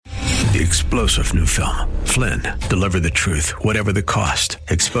the explosive new film, Flynn, Deliver the Truth, Whatever the Cost,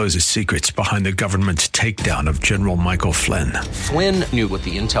 exposes secrets behind the government's takedown of General Michael Flynn. Flynn knew what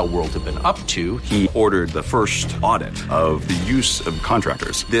the intel world had been up to. He ordered the first audit of the use of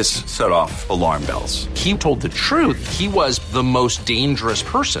contractors. This set off alarm bells. He told the truth. He was the most dangerous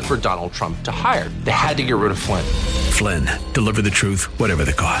person for Donald Trump to hire. They had to get rid of Flynn. Flynn, Deliver the Truth, Whatever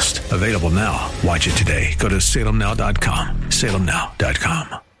the Cost. Available now. Watch it today. Go to salemnow.com.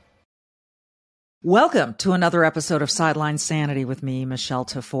 salemnow.com. Welcome to another episode of Sideline Sanity with me, Michelle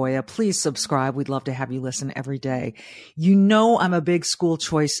Tafoya. Please subscribe. We'd love to have you listen every day. You know I'm a big school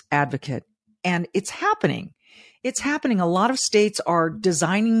choice advocate, and it's happening. It's happening. A lot of states are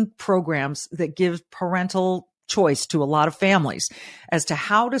designing programs that give parental choice to a lot of families as to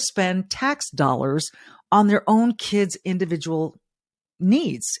how to spend tax dollars on their own kids' individual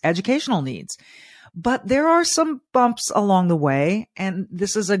needs, educational needs. But there are some bumps along the way, and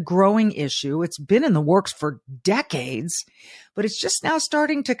this is a growing issue. It's been in the works for decades, but it's just now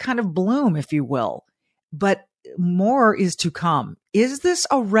starting to kind of bloom, if you will. But more is to come. Is this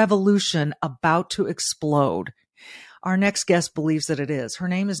a revolution about to explode? Our next guest believes that it is. Her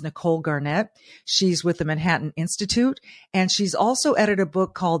name is Nicole Garnett. She's with the Manhattan Institute, and she's also edited a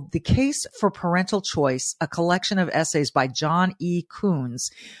book called The Case for Parental Choice, a collection of essays by John E. Coons,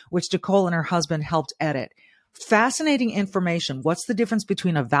 which Nicole and her husband helped edit. Fascinating information. What's the difference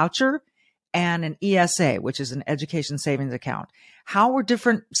between a voucher and an ESA, which is an education savings account? How are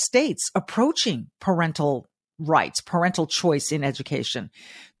different states approaching parental rights, parental choice in education?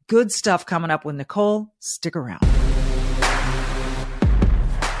 Good stuff coming up with Nicole. Stick around.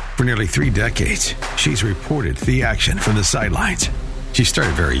 For nearly 3 decades, she's reported the action from the sidelines. She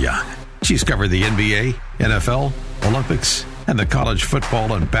started very young. She's covered the NBA, NFL, Olympics, and the college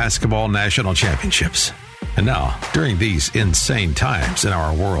football and basketball national championships. And now, during these insane times in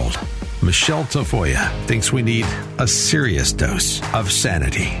our world, Michelle Tafoya thinks we need a serious dose of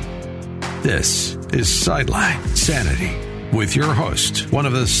sanity. This is Sideline Sanity with your host, one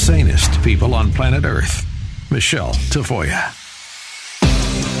of the sanest people on planet Earth, Michelle Tafoya.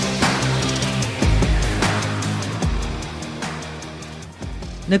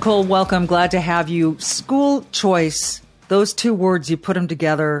 Nicole, welcome. Glad to have you. School choice, those two words, you put them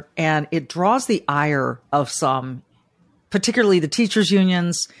together, and it draws the ire of some, particularly the teachers'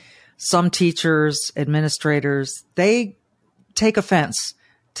 unions, some teachers, administrators. They take offense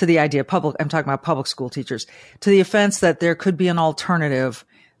to the idea, I'm talking about public school teachers, to the offense that there could be an alternative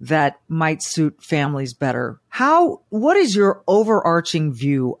that might suit families better. What is your overarching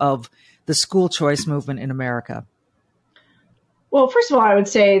view of the school choice movement in America? Well, first of all, I would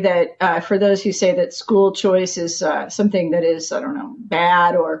say that for those who say that school choice is something that is,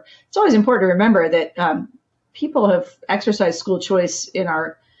 bad, or it's always important to remember that people have exercised school choice in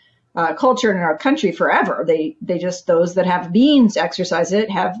our culture and in our country forever. They just, those that have means to exercise it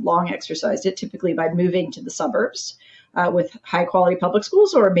have long exercised it, typically by moving to the suburbs with high quality public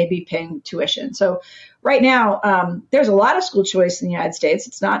schools or maybe paying tuition. So right now, there's a lot of school choice in the United States.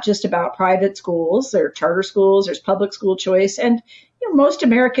 It's not just about private schools. There are charter schools. There's public school choice. And most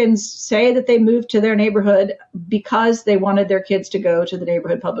Americans say that they moved to their neighborhood because they wanted their kids to go to the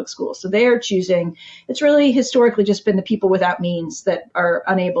neighborhood public school. So they are choosing. It's really historically just been the people without means that are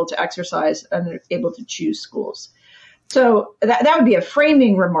unable to exercise and able to choose schools. So that would be a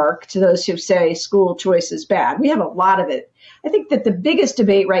framing remark to those who say school choice is bad. We have a lot of it. I think that the biggest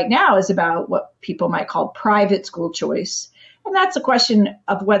debate right now is about what people might call private school choice. And that's a question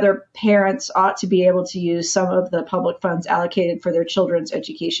of whether parents ought to be able to use some of the public funds allocated for their children's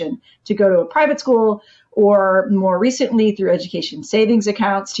education to go to a private school, or more recently through education savings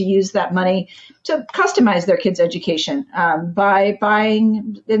accounts to use that money to customize their kids' education by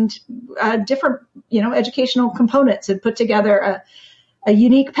buying different, educational components and put together a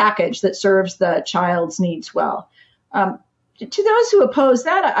unique package that serves the child's needs well. To those who oppose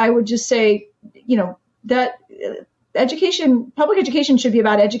that, I would just say, that public education should be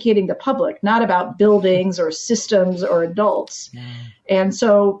about educating the public, not about buildings or systems or adults. Yeah. And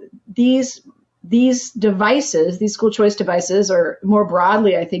so these devices, these school choice devices, or more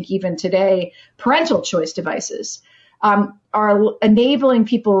broadly, I think even today, parental choice devices, are enabling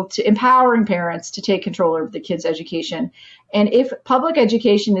people to empowering parents to take control over the kids' education. And if public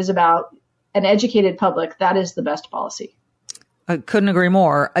education is about an educated public, that is the best policy. I couldn't agree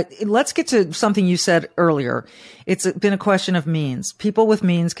more. Let's get to something you said earlier. It's been a question of means. People with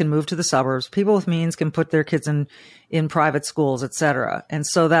means can move to the suburbs. People with means can put their kids in private schools, et cetera. And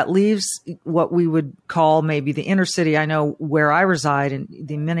so that leaves what we would call maybe the inner city. I know where I reside, in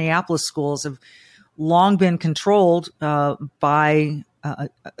the Minneapolis schools have long been controlled by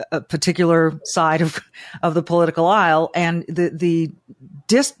a particular side of the political aisle, and the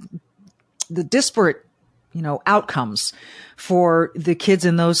disparate, outcomes for the kids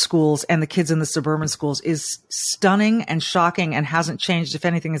in those schools and the kids in the suburban schools is stunning and shocking and hasn't changed. If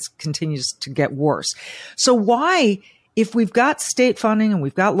anything, it continues to get worse. So why, if we've got state funding and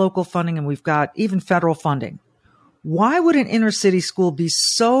we've got local funding and we've got even federal funding, why would an inner city school be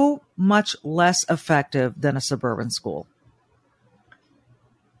so much less effective than a suburban school?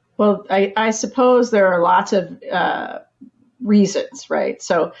 Well, I suppose there are lots of reasons, right?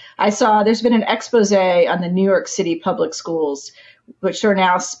 So I saw there's been an expose on the New York City public schools, which are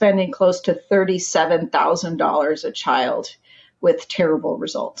now spending close to $37,000 a child with terrible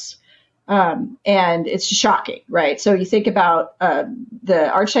results. And it's shocking, right? So you think about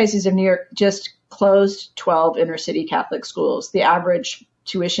the Archdiocese of New York just closed 12 inner city Catholic schools. The average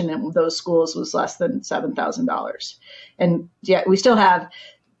tuition in those schools was less than $7,000. And yet we still have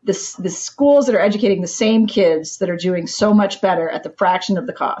the schools that are educating the same kids that are doing so much better at the fraction of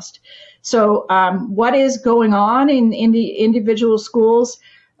the cost. So what is going on in the individual schools?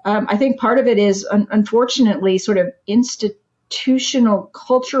 I think part of it is, unfortunately, sort of institutional,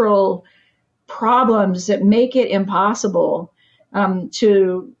 cultural problems that make it impossible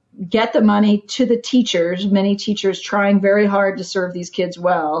to get the money to the teachers, many teachers trying very hard to serve these kids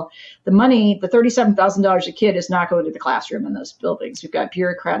well. The money, the $37,000 a kid, is not going to the classroom in those buildings. We've got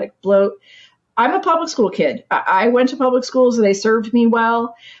bureaucratic bloat. I'm a public school kid. I went to public schools and they served me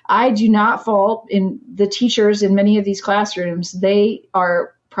well. I do not fault in the teachers in many of these classrooms. They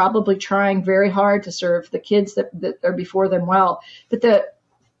are probably trying very hard to serve the kids that are before them well. But the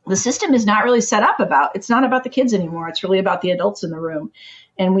system is not really set up it's not about the kids anymore. It's really about the adults in the room.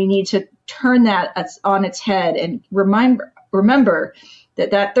 And we need to turn that on its head and remember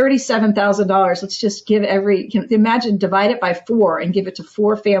that $37,000, let's just give imagine, divide it by 4 and give it to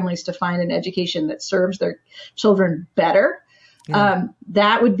 4 families to find an education that serves their children better. Yeah.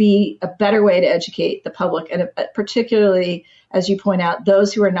 That would be a better way to educate the public, and particularly, as you point out,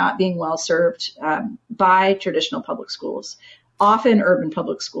 those who are not being well served by traditional public schools. Often urban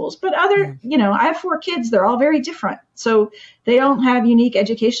public schools, but I have 4 kids. They're all very different. So they don't have unique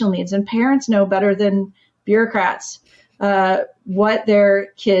educational needs, and parents know better than bureaucrats what their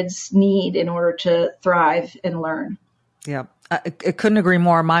kids need in order to thrive and learn. Yeah, I couldn't agree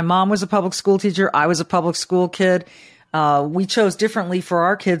more. My mom was a public school teacher. I was a public school kid. We chose differently for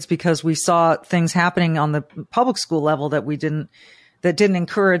our kids because we saw things happening on the public school level that didn't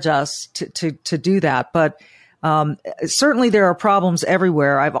encourage us to do that. But certainly there are problems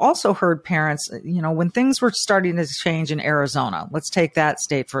everywhere. I've also heard parents, when things were starting to change in Arizona, let's take that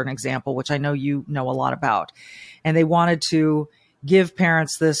state for an example, which I know you know a lot about, and they wanted to give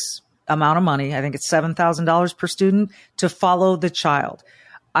parents this amount of money, I think it's $7,000 per student, to follow the child.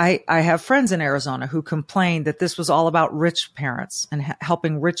 I have friends in Arizona who complained that this was all about rich parents and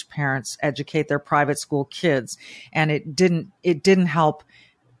helping rich parents educate their private school kids. And it didn't help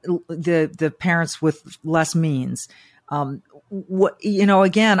the parents with less means. Again,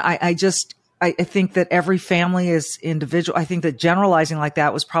 I think that every family is individual. I think that generalizing like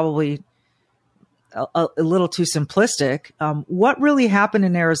that was probably a little too simplistic. What really happened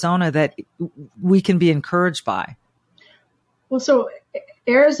in Arizona that we can be encouraged by? Well, so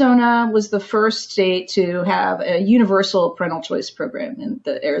Arizona was the first state to have a universal parental choice program. In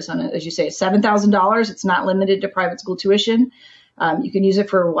Arizona, as you say, $7,000. It's not limited to private school tuition. You can use it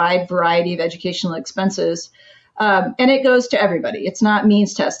for a wide variety of educational expenses. And it goes to everybody. It's not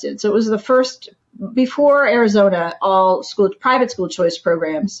means tested. So it was the first, before Arizona, all private school choice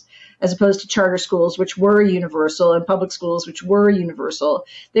programs, as opposed to charter schools, which were universal, and public schools, which were universal,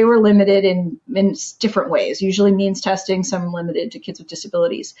 they were limited in different ways, usually means testing, some limited to kids with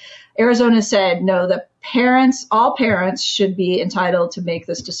disabilities. Arizona said, no, all parents should be entitled to make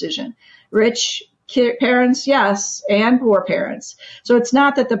this decision. Rich parents, yes, and poor parents. So it's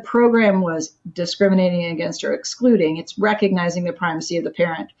not that the program was discriminating against or excluding. It's recognizing the primacy of the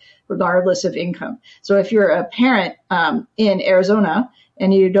parent, regardless of income. So if you're a parent in Arizona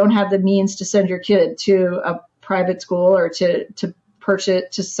and you don't have the means to send your kid to a private school or to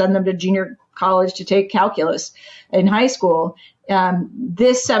send them to junior college to take calculus in high school,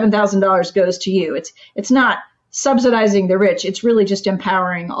 this $7,000 goes to you. It's not subsidizing the rich. It's really just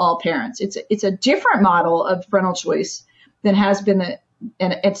empowering all parents. It's a different model of parental choice than has been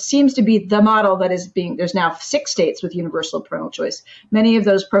and it seems to be the model that is there's now 6 states with universal parental choice. Many of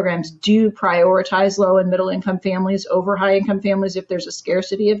those programs do prioritize low and middle income families over high income families if there's a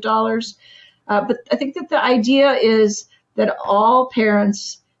scarcity of dollars. But I think that the idea is that all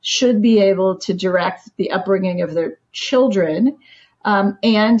parents should be able to direct the upbringing of their children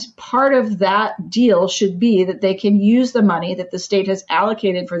And part of that deal should be that they can use the money that the state has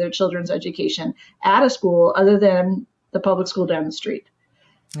allocated for their children's education at a school other than the public school down the street.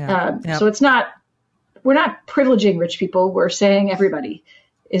 So we're not privileging rich people. We're saying everybody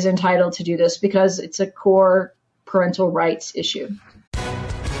is entitled to do this because it's a core parental rights issue.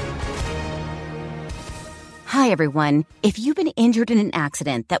 Hi, everyone. If you've been injured in an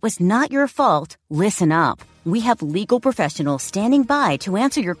accident that was not your fault, listen up. We have legal professionals standing by to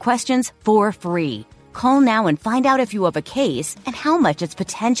answer your questions for free. Call now and find out if you have a case and how much it's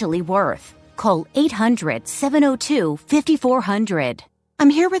potentially worth. Call 800-702-5400. I'm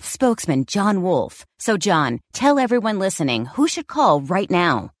here with spokesman John Wolf. So, John, tell everyone listening who should call right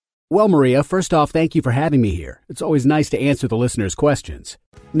now. Well, Maria, first off, thank you for having me here. It's always nice to answer the listeners' questions.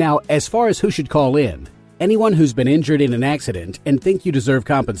 Now, as far as who should call in, anyone who's been injured in an accident and think you deserve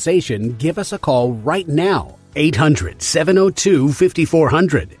compensation, give us a call right now.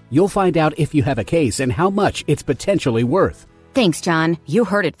 800-702-5400. You'll find out if you have a case and how much it's potentially worth. Thanks, John. You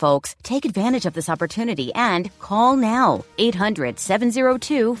heard it, folks. Take advantage of this opportunity and call now.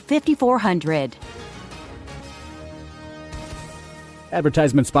 800-702-5400.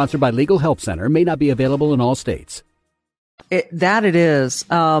 Advertisement sponsored by Legal Help Center. May not be available in all states. It is.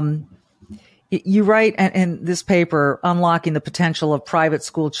 You write in this paper, Unlocking the Potential of Private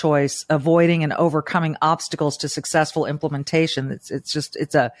School Choice, Avoiding and Overcoming Obstacles to Successful Implementation.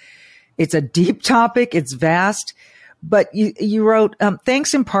 It's a deep topic. It's vast. But you wrote,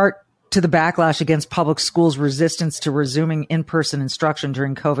 thanks in part to the backlash against public schools' resistance to resuming in-person instruction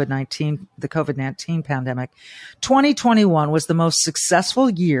during the COVID-19 pandemic, 2021 was the most successful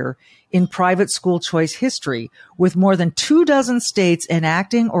year in private school choice history, with more than 24 states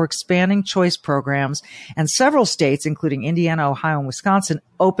enacting or expanding choice programs and several states, including Indiana, Ohio, and Wisconsin,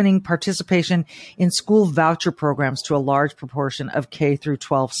 opening participation in school voucher programs to a large proportion of K through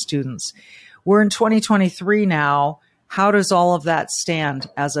 12 students. We're in 2023 now. How does all of that stand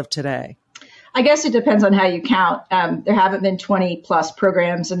as of today? I guess it depends on how you count. There haven't been 20 plus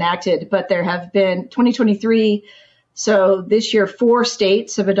programs enacted, but there have been 2023. So this year, 4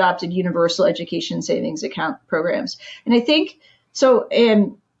 states have adopted universal education savings account programs. And I think so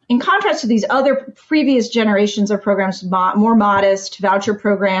in contrast to these other previous generations of programs, more modest voucher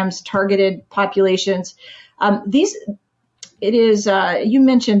programs, targeted populations, you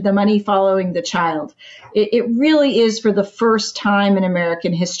mentioned the money following the child. It really is for the first time in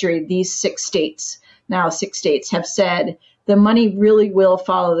American history, these 6 states have said the money really will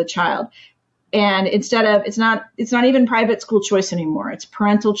follow the child. And instead of, it's not even private school choice anymore. It's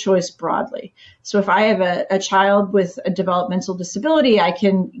parental choice broadly. So if I have a child with a developmental disability, I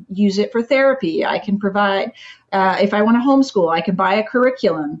can use it for therapy. I can provide, if I want to homeschool, I can buy a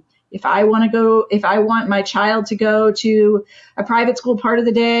curriculum. If I want my child to go to a private school part of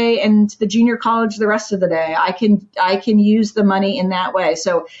the day and the junior college the rest of the day, I can use the money in that way.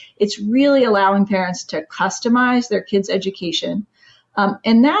 So it's really allowing parents to customize their kids' education.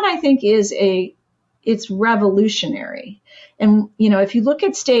 And that I think it's revolutionary. And, if you look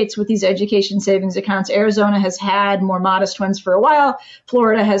at states with these education savings accounts, Arizona has had more modest ones for a while.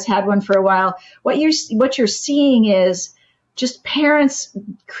 Florida has had one for a while. What you're seeing is just parents'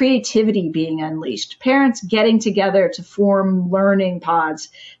 creativity being unleashed, parents getting together to form learning pods,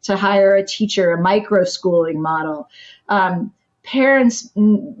 to hire a teacher, a micro-schooling model, parents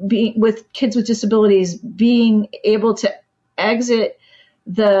with kids with disabilities being able to exit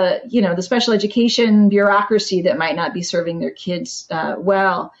the special education bureaucracy that might not be serving their kids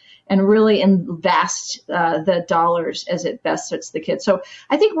well, and really invest the dollars as it best fits the kids. So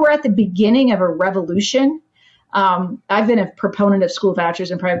I think we're at the beginning of a revolution. I've been a proponent of school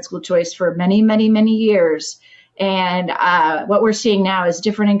vouchers and private school choice for many, many, many years. And what we're seeing now is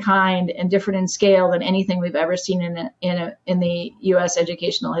different in kind and different in scale than anything we've ever seen in the U.S.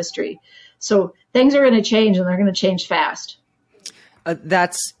 educational history. So things are going to change, and they're going to change fast.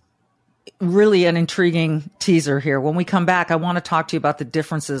 That's really an intriguing teaser here. When we come back, I want to talk to you about the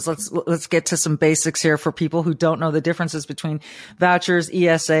differences. Let's get to some basics here for people who don't know the differences between vouchers,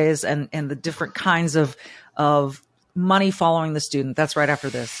 ESAs, and the different kinds of money following the student. That's right after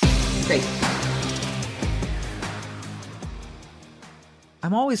this. Great.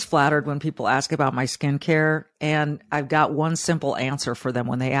 I'm always flattered when people ask about my skincare, and I've got one simple answer for them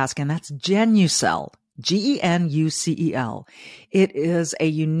when they ask, and that's Genucel. Genucel. It is a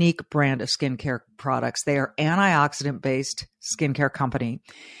unique brand of skincare products. They are antioxidant-based skincare company,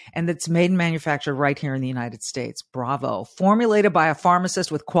 and it's made and manufactured right here in the United States. Bravo. Formulated by a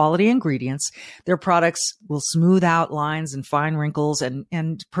pharmacist with quality ingredients, their products will smooth out lines and fine wrinkles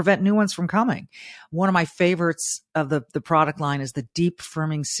and prevent new ones from coming. One of my favorites of the product line is the Deep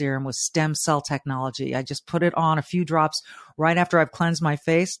Firming Serum with stem cell technology. I just put it on a few drops right after I've cleansed my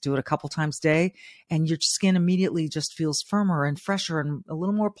face, do it a couple times a day, and your skin immediately just feels firmer and fresher and a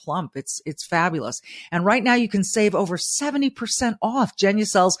little more plump. It's fabulous. And right now you can save over 70% off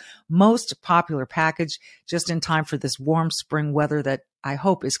Genucel's most popular package just in time for this warm spring weather that I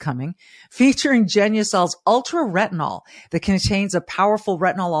hope is coming, featuring Genucel's Ultra Retinol that contains a powerful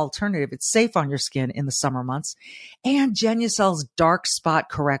retinol alternative. It's safe on your skin in the summer months, and Genucel's Dark Spot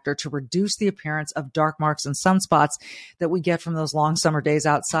Corrector to reduce the appearance of dark marks and sunspots that we get from those long summer days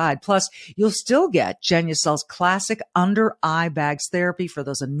outside. Plus, you'll still get Genucel's classic under eye bags therapy for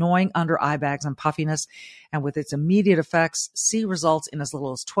those annoying under eye bags and puffiness. And with its immediate effects, see results in as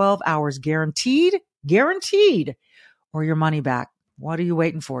little as 12 hours guaranteed, or your money back. What are you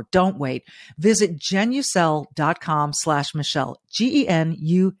waiting for? Don't wait. Visit Genucel.com/Michelle,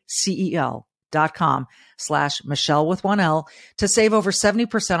 GENUCEL.com/Michelle with one L to save over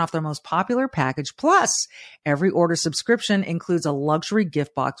 70% off their most popular package. Plus, every order subscription includes a luxury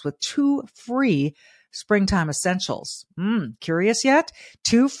gift box with 2 free springtime essentials. Curious yet?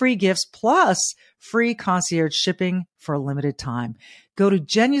 2 free gifts plus free concierge shipping for a limited time. Go to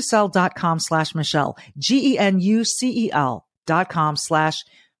Genucel.com/Michelle,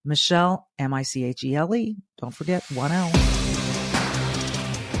 GENUCEL.com/Michelle, MICHELE. Don't forget 1L.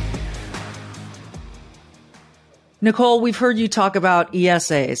 Nicole, we've heard you talk about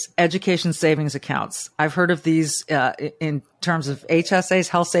ESAs, education savings accounts. I've heard of these in terms of HSAs,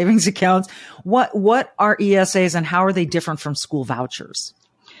 health savings accounts. What are ESAs and how are they different from school vouchers?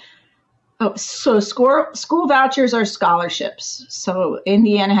 Oh, so school vouchers are scholarships. So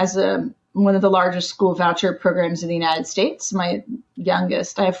Indiana has one of the largest school voucher programs in the United States. My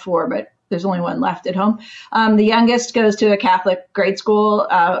youngest, I have 4, but there's only one left at home. The youngest goes to a Catholic grade school.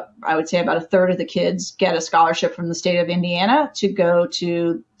 I would say about a third of the kids get a scholarship from the state of Indiana to go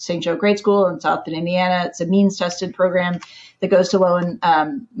to St. Joe Grade School in South Bend, Indiana. It's a means-tested program that goes to low and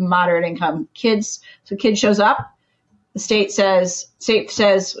moderate income kids. So kid shows up. The state says,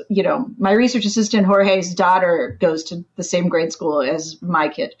 my research assistant Jorge's daughter goes to the same grade school as my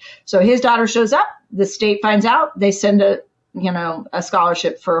kid. So his daughter shows up. The state finds out. They send a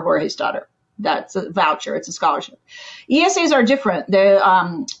scholarship for Jorge's daughter. That's a voucher. It's a scholarship. ESAs are different.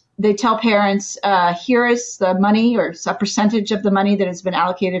 They tell parents, here is the money or a percentage of the money that has been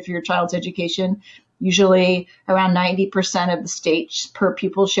allocated for your child's education. Usually around 90% of the state's per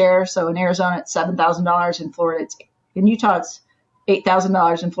pupil share. So in Arizona, it's $7,000. In Utah, it's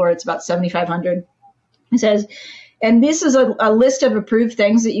 $8,000. In Florida, it's about $7,500. It says, and this is a list of approved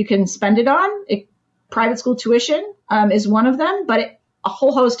things that you can spend it on. Private school tuition is one of them, but a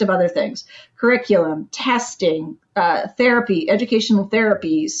whole host of other things: curriculum, testing, therapy, educational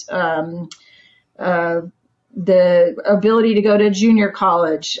therapies, the ability to go to junior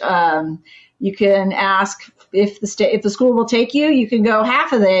college. You can ask if the school will take you. You can go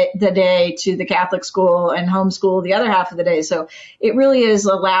half of the day to the Catholic school and homeschool the other half of the day. So it really is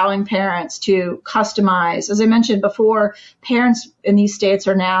allowing parents to customize. As I mentioned before, parents in these states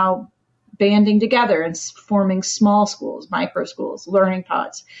are now banding together and forming small schools, micro schools, learning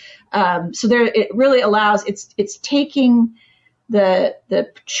pods. So it really allows, it's taking the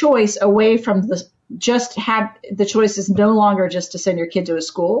choice away from the choice is no longer just to send your kid to a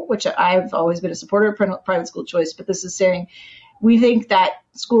school, which I've always been a supporter of private school choice, but this is saying we think that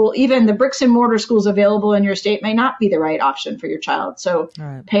school, even the bricks and mortar schools available in your state, may not be the right option for your child. So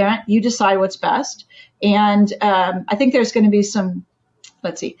right. Parent, you decide what's best. And I think there's going to be some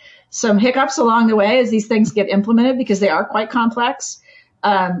hiccups along the way as these things get implemented because they are quite complex.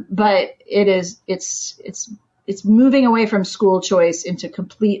 But it's moving away from school choice into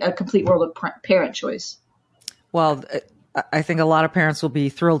a complete world of parent choice. Well, I think a lot of parents will be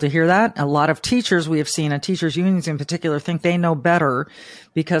thrilled to hear that. A lot of teachers we have seen, and teachers unions in particular, think they know better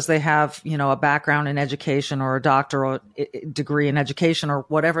because they have, a background in education or a doctoral degree in education or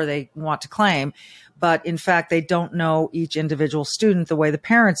whatever they want to claim. But in fact, they don't know each individual student the way the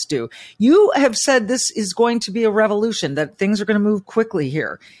parents do. You have said this is going to be a revolution, that things are going to move quickly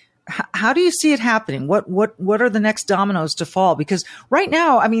here. How do you see it happening? What are the next dominoes to fall? Because right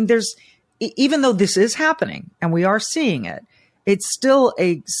now, even though this is happening and we are seeing it, it's still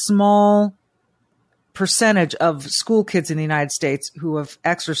a small percentage of school kids in the United States who have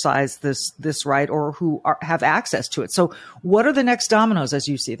exercised this right or who have access to it. So what are the next dominoes as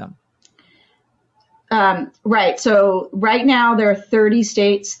you see them? Right. So right now there are 30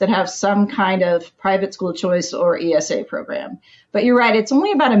 states that have some kind of private school choice or ESA program. But you're right. It's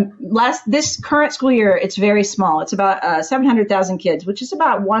only about this current school year, it's very small. It's about 700,000 kids, which is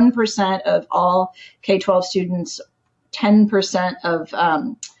about 1% of all K-12 students, 10%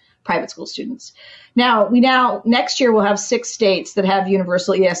 of private school students. Now, next year we'll have 6 states that have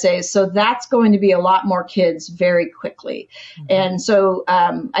universal ESAs. So that's going to be a lot more kids very quickly. Mm-hmm. And so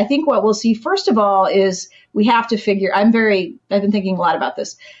I think what we'll see, first of all, is we have to figure, I've been thinking a lot about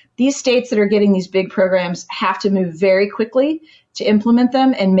this. These states that are getting these big programs have to move very quickly to implement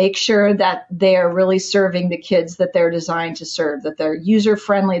them and make sure that they are really serving the kids that they're designed to serve, that they're user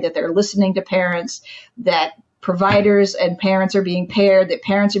friendly, that they're listening to parents, that providers and parents are being paired, that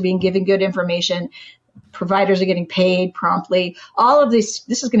parents are being given good information, providers are getting paid promptly. All of this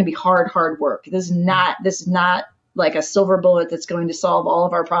is going to be hard work. This is not like a silver bullet that's going to solve all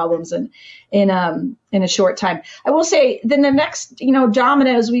of our problems in a short time. I will say then the next,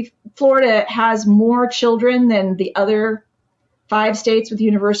 dominoes, Florida has more children than the other 5 states with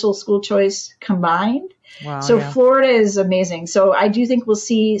universal school choice combined. Wow, so yeah. Florida is amazing. So I do think we'll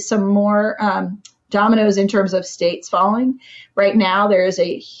see some more dominoes in terms of states falling. Right now, there is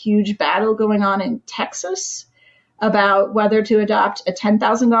a huge battle going on in Texas about whether to adopt a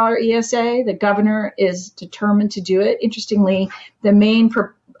 $10,000 ESA. The governor is determined to do it. Interestingly, the main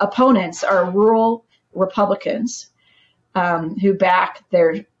opponents are rural Republicans who back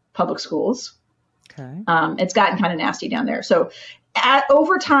their public schools. Okay. It's gotten kind of nasty down there. So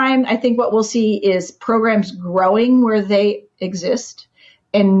over time, I think what we'll see is programs growing where they exist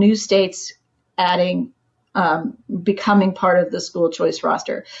and new states adding, becoming part of the school choice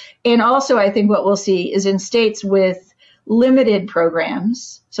roster. And also, I think what we'll see is in states with limited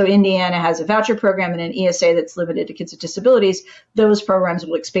programs. So Indiana has a voucher program and an ESA that's limited to kids with disabilities. Those programs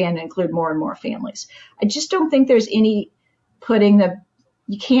will expand and include more and more families. I just don't think there's any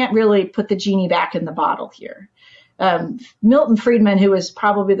you can't really put the genie back in the bottle here. Milton Friedman, who was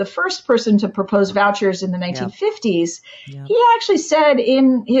probably the first person to propose vouchers in the 1950s, he actually said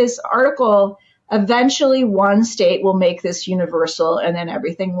in his article, eventually one state will make this universal and then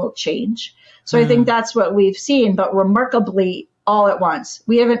everything will change. So I think that's what we've seen, but remarkably all at once.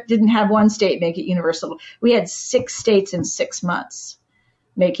 We didn't have one state make it universal. We had 6 states in 6 months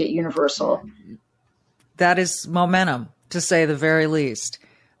make it universal. That is momentum, to say the very least.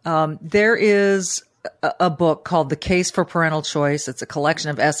 There is a book called The Case for Parental Choice. It's a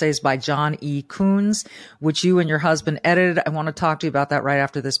collection of essays by John E. Coons, which you and your husband edited. I want to talk to you about that right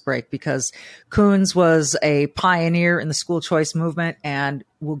after this break, because Coons was a pioneer in the school choice movement, and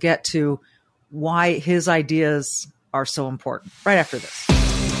we'll get to why his ideas are so important right after this.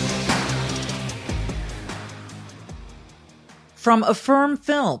 From Affirm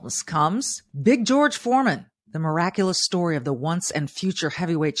Films comes Big George Foreman, the miraculous story of the once and future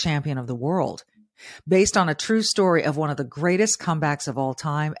heavyweight champion of the world. Based on a true story of one of the greatest comebacks of all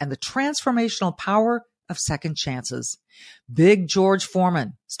time and the transformational power of second chances. Big George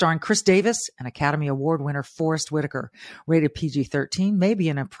Foreman, starring Chris Davis and Academy Award winner Forrest Whitaker. Rated PG-13, may be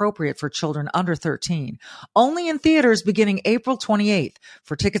inappropriate for children under 13. Only in theaters beginning April 28th.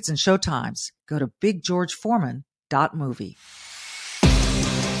 For tickets and showtimes, go to biggeorgeforeman.movie.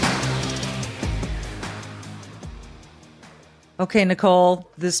 Okay,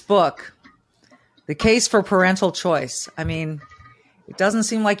 Nicole, this book, The Case for Parental Choice. I mean, it doesn't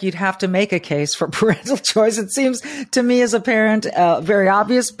seem like you'd have to make a case for parental choice. It seems to me as a parent very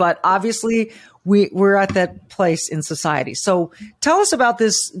obvious, but obviously we're at that place in society. So tell us about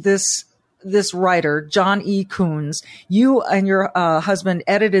this writer, John E. Coons. You and your husband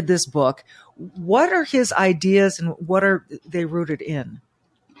edited this book. What are his ideas and what are they rooted in?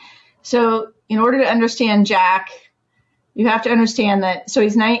 So in order to understand Jack, you have to understand that. So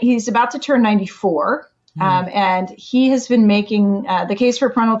he's about to turn 94, and he has been making the case for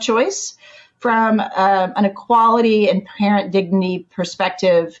parental choice from an equality and parent dignity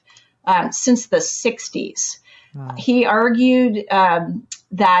perspective since the 60s. Wow. He argued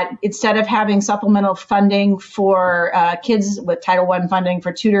that instead of having supplemental funding for kids with Title I funding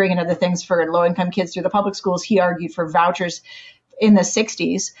for tutoring and other things for low-income kids through the public schools, he argued for vouchers in the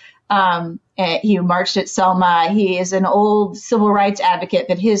 60s. He marched at Selma. He is an old civil rights advocate,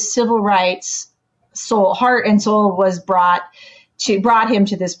 but his civil rights heart and soul was brought him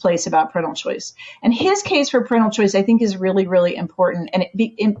to this place about parental choice. And his case for parental choice, I think, is really, really important. And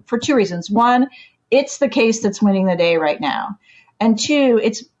for 2 reasons. One, it's the case that's winning the day right now. And 2,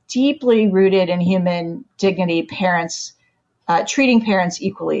 it's deeply rooted in human dignity, parents, treating parents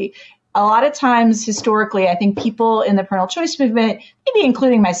equally. A lot of times, historically, I think people in the parental choice movement, maybe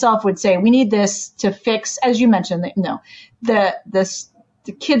including myself, would say we need this to fix, as you mentioned,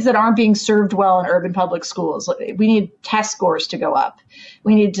 the kids that aren't being served well in urban public schools. We need test scores to go up.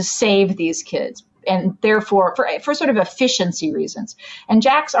 We need to save these kids. And therefore, for sort of efficiency reasons. And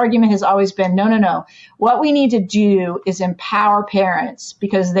Jack's argument has always been, no. What we need to do is empower parents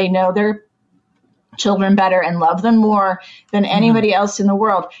because they know their children better and love them more than anybody else in the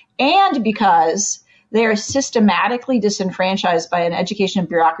world. And because they are systematically disenfranchised by an education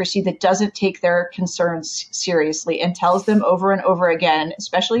bureaucracy that doesn't take their concerns seriously and tells them over and over again,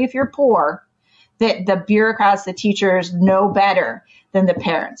 especially if you're poor, that the bureaucrats, the teachers know better than the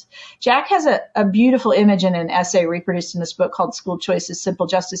parents. Jack has a beautiful image in an essay reproduced in this book called School Choices, Simple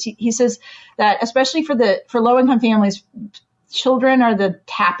Justice. He says that especially for low-income families, children are the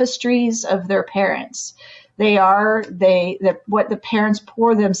tapestries of their parents. They are what the parents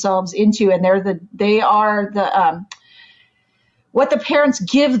pour themselves into, and what the parents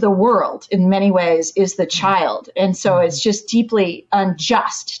give the world in many ways is the child. And so it's just deeply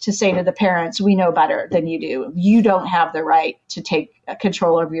unjust to say to the parents, we know better than you do. You don't have the right to take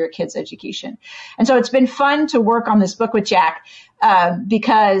control over your kid's education. And so it's been fun to work on this book with Jack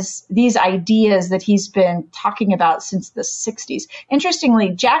because these ideas that he's been talking about since the 60s. Interestingly,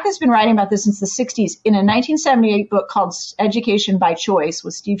 Jack has been writing about this since the 60s. In a 1978 book called Education by Choice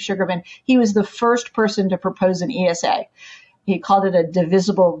with Steve Sugarman, he was the first person to propose an ESA. He called it a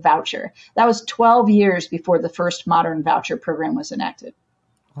divisible voucher. That was 12 years before the first modern voucher program was enacted.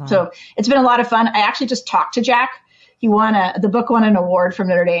 Wow. So it's been a lot of fun. I actually just talked to Jack. The book won an award from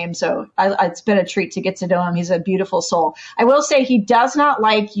Notre Dame, so it's been a treat to get to know him. He's a beautiful soul. I will say he does not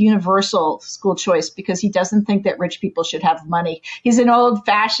like universal school choice because he doesn't think that rich people should have money. He's an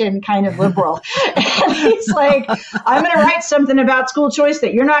old-fashioned kind of liberal. And he's like, I'm going to write something about school choice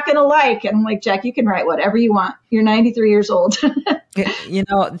that you're not going to like. And I'm like, Jack, you can write whatever you want. You're 93 years old.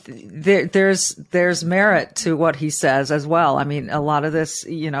 There's merit to what he says as well. I mean, a lot of this,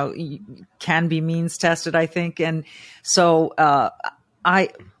 can be means tested, I think. And so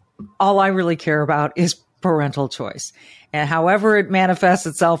all I really care about is parental choice. And however it manifests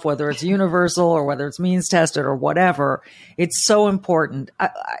itself, whether it's universal or whether it's means tested or whatever, it's so important.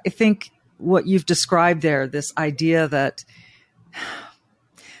 I think what you've described there, this idea that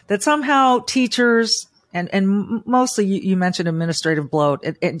somehow teachers and mostly you mentioned administrative bloat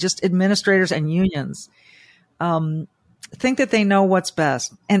and just administrators and unions, think that they know what's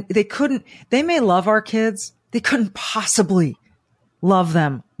best. And they may love our kids. They couldn't possibly love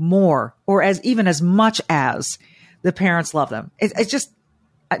them more or even as much as the parents love them. It's just,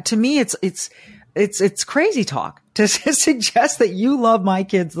 to me, it's crazy talk to suggest that you love my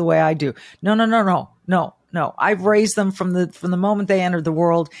kids the way I do. No. I've raised them from the moment they entered the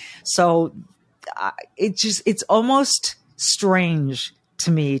world. So it's almost strange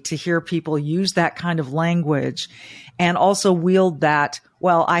to me to hear people use that kind of language and also wield that,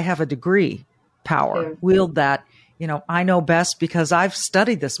 well, I have a degree power, wield that, I know best because I've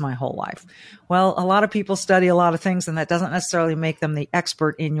studied this my whole life. Well, a lot of people study a lot of things and that doesn't necessarily make them the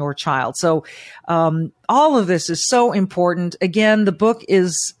expert in your child. So, all of this is so important. Again, the book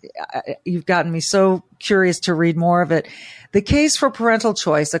you've gotten me so curious to read more of it. The Case for Parental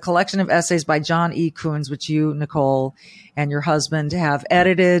Choice, a collection of essays by John E. Coons, which you, Nicole, and your husband have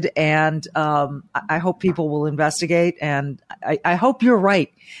edited. And I hope people will investigate. And I hope you're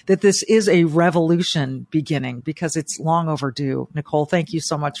right that this is a revolution beginning because it's long overdue. Nicole, thank you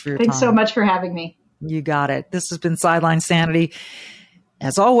so much for your time. Thanks so much for having me. You got it. This has been Sideline Sanity.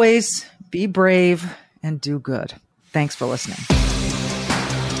 As always, be brave and do good. Thanks for listening.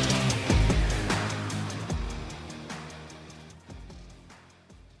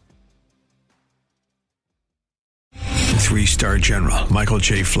 Three-star General Michael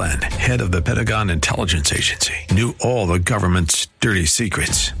J. Flynn, head of the Pentagon Intelligence Agency, knew all the government's dirty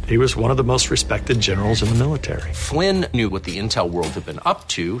secrets. He was one of the most respected generals in the military. Flynn knew what the intel world had been up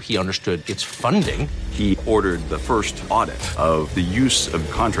to. He understood its funding. He ordered the first audit of the use of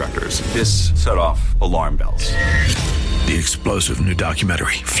contractors. This set off alarm bells. The explosive new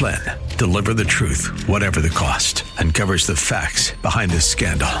documentary, Flynn, Deliver the Truth, Whatever the Cost, uncovers the facts behind this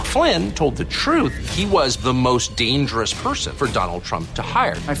scandal. Flynn told the truth. He was the most dangerous person for Donald Trump to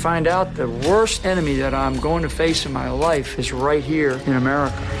hire. I find out the worst enemy that I'm going to face in my life is right here in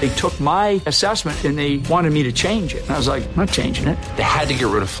America. They took my assessment and they wanted me to change it. And I was like, I'm not changing it. They had to get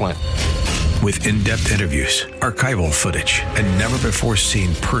rid of Flynn. With in-depth interviews, archival footage, and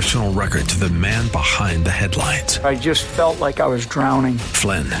never-before-seen personal records of the man behind the headlines. I just felt like I was drowning.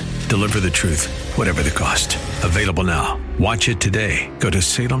 Flynn, deliver the truth, whatever the cost. Available now. Watch it today. Go to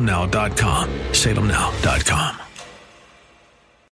salemnow.com. salemnow.com.